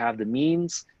 If you have the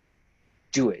means,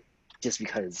 do it. Just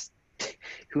because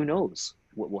who knows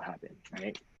what will happen,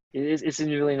 right? It's been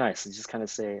really nice to just kind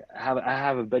of say, I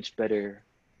have a much better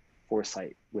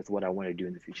foresight with what I want to do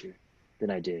in the future than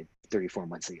I did 34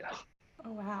 months ago.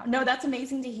 Oh, wow. No, that's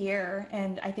amazing to hear.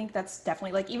 And I think that's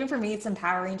definitely, like, even for me, it's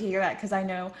empowering to hear that, because I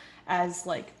know, as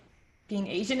like being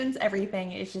Asian and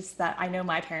everything, it's just that I know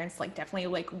my parents definitely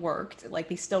worked,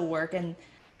 they still work, and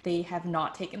they have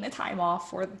not taken the time off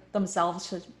for themselves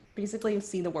to basically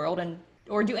see the world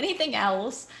or do anything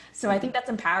else. So I think that's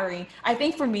empowering. I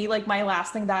think for me, my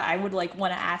last thing that I would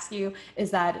want to ask you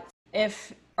is that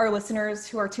if our listeners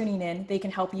who are tuning in, they can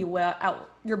help you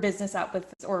out your business out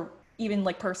with, or even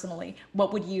personally,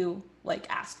 what would you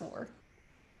ask for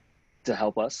to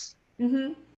help us?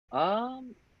 Mm-hmm.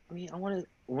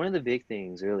 One of the big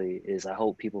things really is, I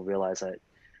hope people realize that,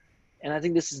 and I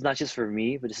think this is not just for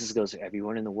me, but this goes to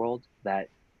everyone in the world, that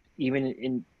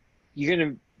even you're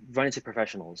going to run into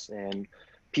professionals and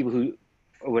people who,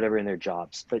 or whatever, in their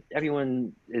jobs, but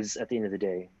everyone is, at the end of the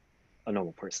day, a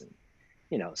normal person,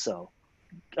 so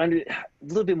a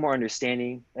little bit more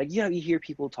understanding. Like, you hear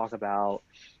people talk about,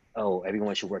 oh,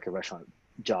 everyone should work a restaurant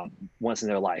job once in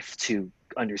their life to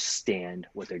understand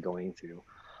what they're going through.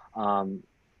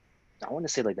 I want to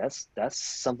say, like, that's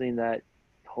something that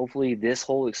hopefully this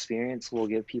whole experience will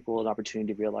give people an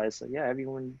opportunity to realize that, yeah,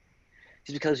 everyone,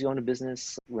 just because you own a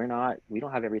business, we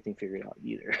don't have everything figured out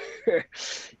either.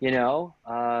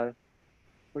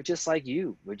 We're just like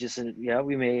you. We're just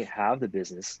we may have the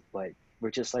business, but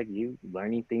we're just like you,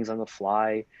 learning things on the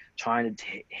fly, trying to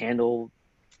handle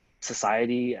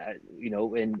society,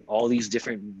 and all these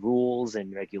different rules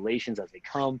and regulations as they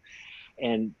come.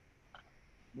 And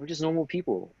we're just normal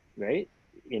people, right?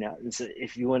 And so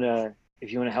if you want to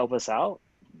help us out,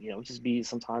 just be,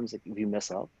 sometimes, like, if you mess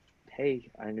up, hey,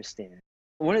 I understand.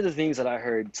 One of the things that I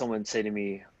heard someone say to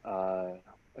me, a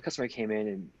customer came in,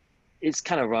 and it's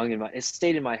kind of it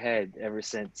stayed in my head ever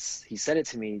since he said it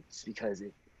to me, just because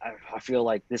I feel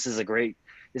like this is a great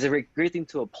thing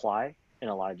to apply in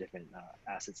a lot of different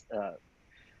facets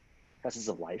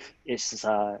of life. It's just,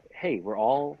 hey, we're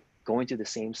all going through the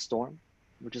same storm.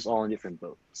 We're just all in different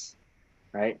boats,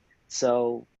 right?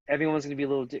 So everyone's going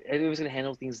to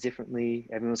handle things differently.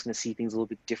 Everyone's going to see things a little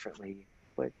bit differently,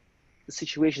 but the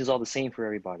situation is all the same for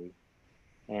everybody.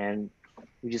 And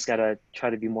we just got to try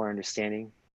to be more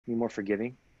understanding, be more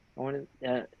forgiving.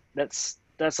 That's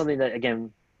something that,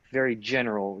 again, very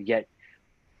general, yet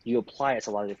you apply it to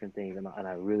a lot of different things. And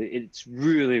it's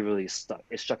really stuck.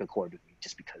 It struck a chord with me,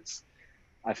 just because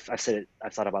I've said it,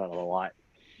 I've thought about it a lot.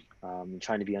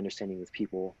 Trying to be understanding with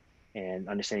people and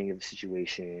understanding of the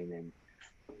situation, and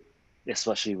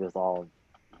especially with all,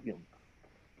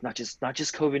 not just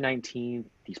COVID-19,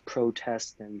 these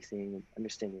protests and everything, and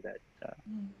understanding that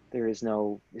it's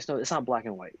not black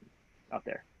and white out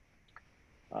there.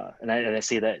 And I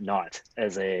say that not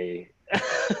as a,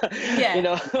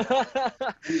 Yeah.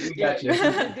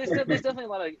 There's definitely a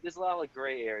lot of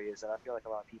gray areas that I feel like a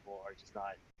lot of people are just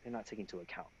they're not taking into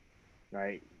account,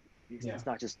 right? It's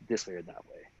not just this way or that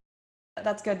way.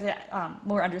 That's good to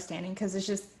more understanding, because it's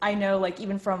just, I know, like,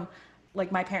 even from,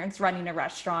 like, my parents running a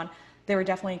restaurant, there were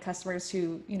definitely customers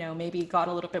who, maybe got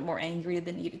a little bit more angry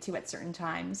than needed to at certain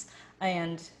times.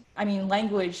 And I mean,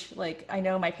 language, like, I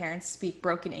know my parents speak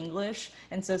broken English,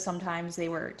 and so sometimes they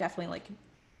were definitely, like,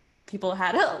 people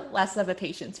had less of a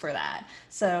patience for that.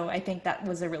 So I think that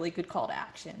was a really good call to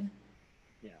action.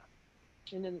 Yeah.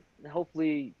 And then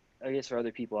hopefully, I guess, for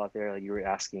other people out there, like you were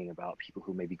asking about people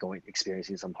who may be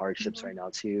experiencing some hardships right now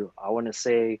too, I want to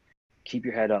say, keep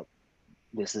your head up.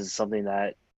 This is something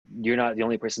that you're not the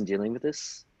only person dealing with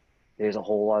this. There's a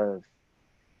whole lot of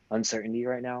uncertainty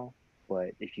right now, but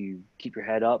if you keep your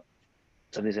head up,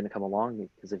 something's going to come along,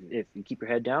 because if you keep your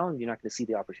head down, you're not going to see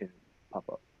the opportunity pop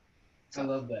up. So. I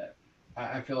love that.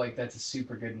 I feel like that's a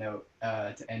super good note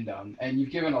to end on. And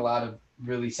you've given a lot of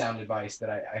really sound advice that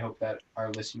I hope that our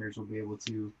listeners will be able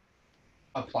to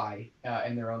apply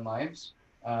in their own lives.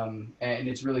 And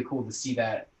it's really cool to see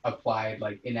that applied,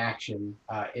 like, in action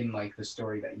in, like, the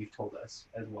story that you've told us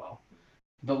as well.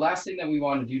 The last thing that we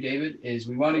want to do, David, is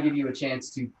we want to give you a chance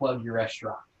to plug your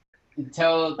restaurant.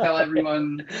 Tell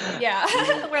everyone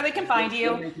where they can find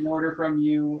you. They can order from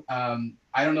you.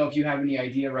 I don't know if you have any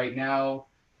idea right now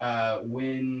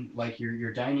when, like,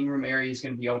 your dining room area is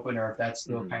going to be open, or if that's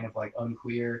still kind of, like,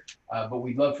 unclear. But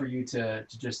we'd love for you to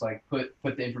just, like, put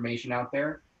the information out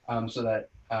there so that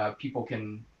people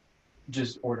can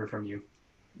just order from you.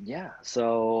 Yeah.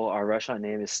 So our restaurant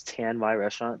name is Tan My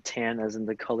Restaurant. Tan as in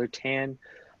the color tan.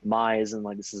 My as in,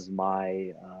 like, this is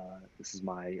my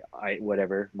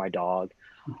my dog.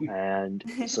 And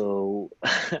so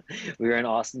we're in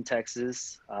Austin,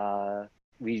 Texas.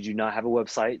 We do not have a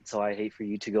website, so I hate for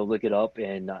you to go look it up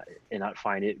and not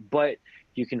find it. But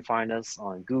you can find us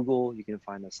on Google. You can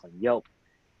find us on Yelp.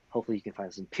 Hopefully you can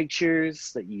find some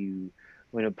pictures that you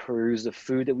want to peruse the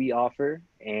food that we offer.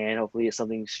 And hopefully if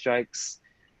something strikes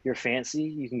your fancy,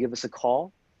 you can give us a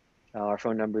call. Our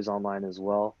phone number is online as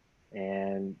well.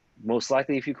 And most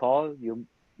likely, if you call, you're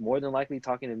more than likely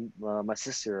talking to my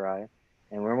sister or I.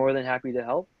 And we're more than happy to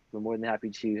help. We're more than happy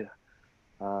to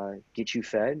get you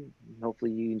fed.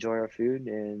 Hopefully you enjoy our food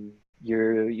and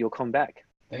you'll come back.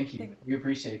 Thank you. We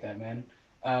appreciate that, man.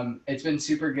 It's been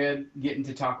super good getting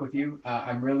to talk with you.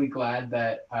 I'm really glad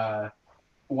that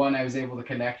one, I was able to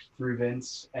connect through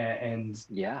Vince, and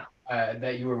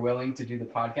that you were willing to do the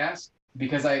podcast,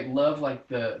 because I love, like,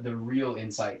 the real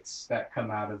insights that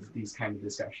come out of these kind of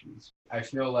discussions. I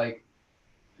feel like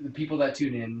the people that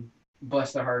tune in,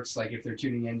 bless their hearts, like, if they're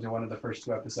tuning in to one of the first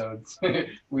 2 episodes,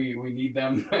 we need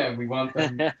them and we want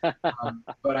them.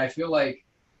 But I feel like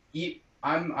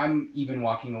I'm even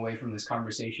walking away from this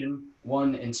conversation,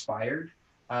 one, inspired,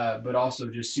 but also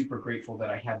just super grateful that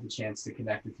I had the chance to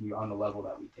connect with you on the level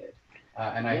that we did.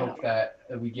 And I hope that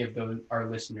we give our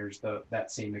listeners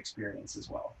that same experience as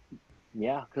well.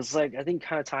 Yeah, because like I think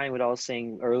kind of tying what I was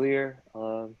saying earlier,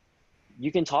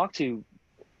 you can talk to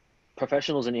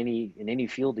professionals in any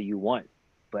field that you want,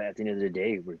 but at the end of the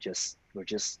day, we're just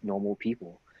normal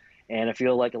people. And I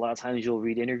feel like a lot of times you'll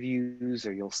read interviews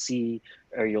or you'll see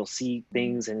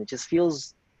things, and it just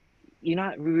feels you're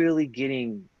not really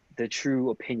getting the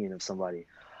true opinion of somebody.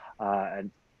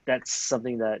 And that's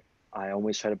something that I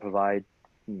always try to provide.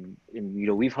 And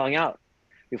we've hung out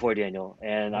before, Daniel,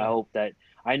 and I hope that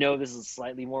I know this is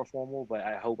slightly more formal, but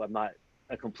I hope I'm not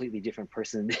a completely different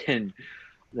person than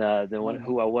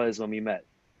who I was when we met.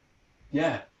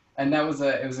 Yeah, and it was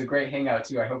a great hangout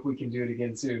too. I hope we can do it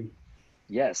again soon.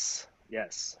 Yes.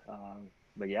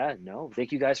 But yeah, no,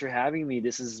 thank you guys for having me.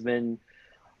 This has been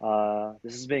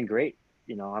great.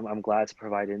 I'm glad to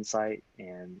provide insight,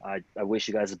 and I wish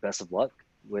you guys the best of luck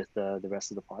with the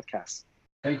rest of the podcast.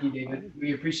 Thank you, David.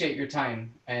 We appreciate your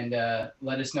time, and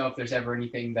let us know if there's ever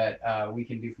anything that we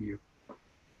can do for you.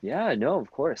 Yeah, no, of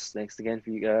course. Thanks again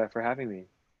for having me.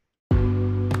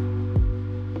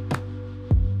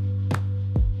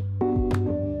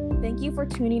 Thank you for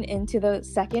tuning in to the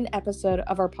second episode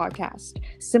of our podcast,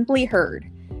 Simply Heard.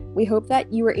 We hope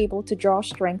that you were able to draw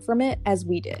strength from it as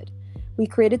we did. We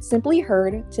created Simply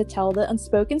Heard to tell the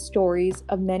unspoken stories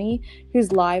of many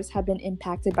whose lives have been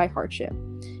impacted by hardship,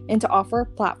 and to offer a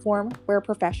platform where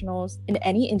professionals in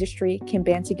any industry can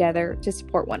band together to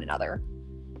support one another.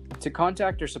 To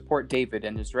contact or support David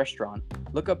and his restaurant,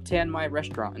 look up Tan My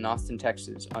Restaurant in Austin,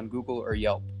 Texas on Google or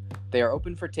Yelp. They are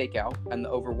open for takeout, and the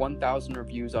over 1,000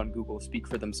 reviews on Google speak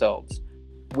for themselves.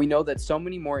 We know that so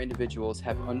many more individuals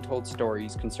have untold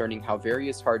stories concerning how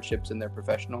various hardships in their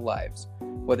professional lives,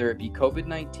 whether it be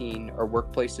COVID-19 or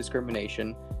workplace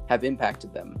discrimination, have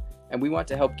impacted them, and we want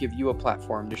to help give you a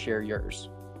platform to share yours.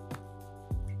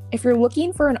 If you're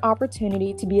looking for an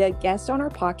opportunity to be a guest on our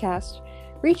podcast,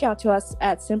 reach out to us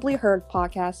at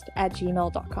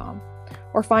simplyheardpodcast@gmail.com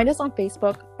or find us on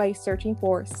Facebook by searching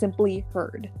for Simply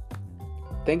Heard.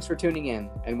 Thanks for tuning in,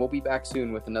 and we'll be back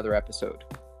soon with another episode.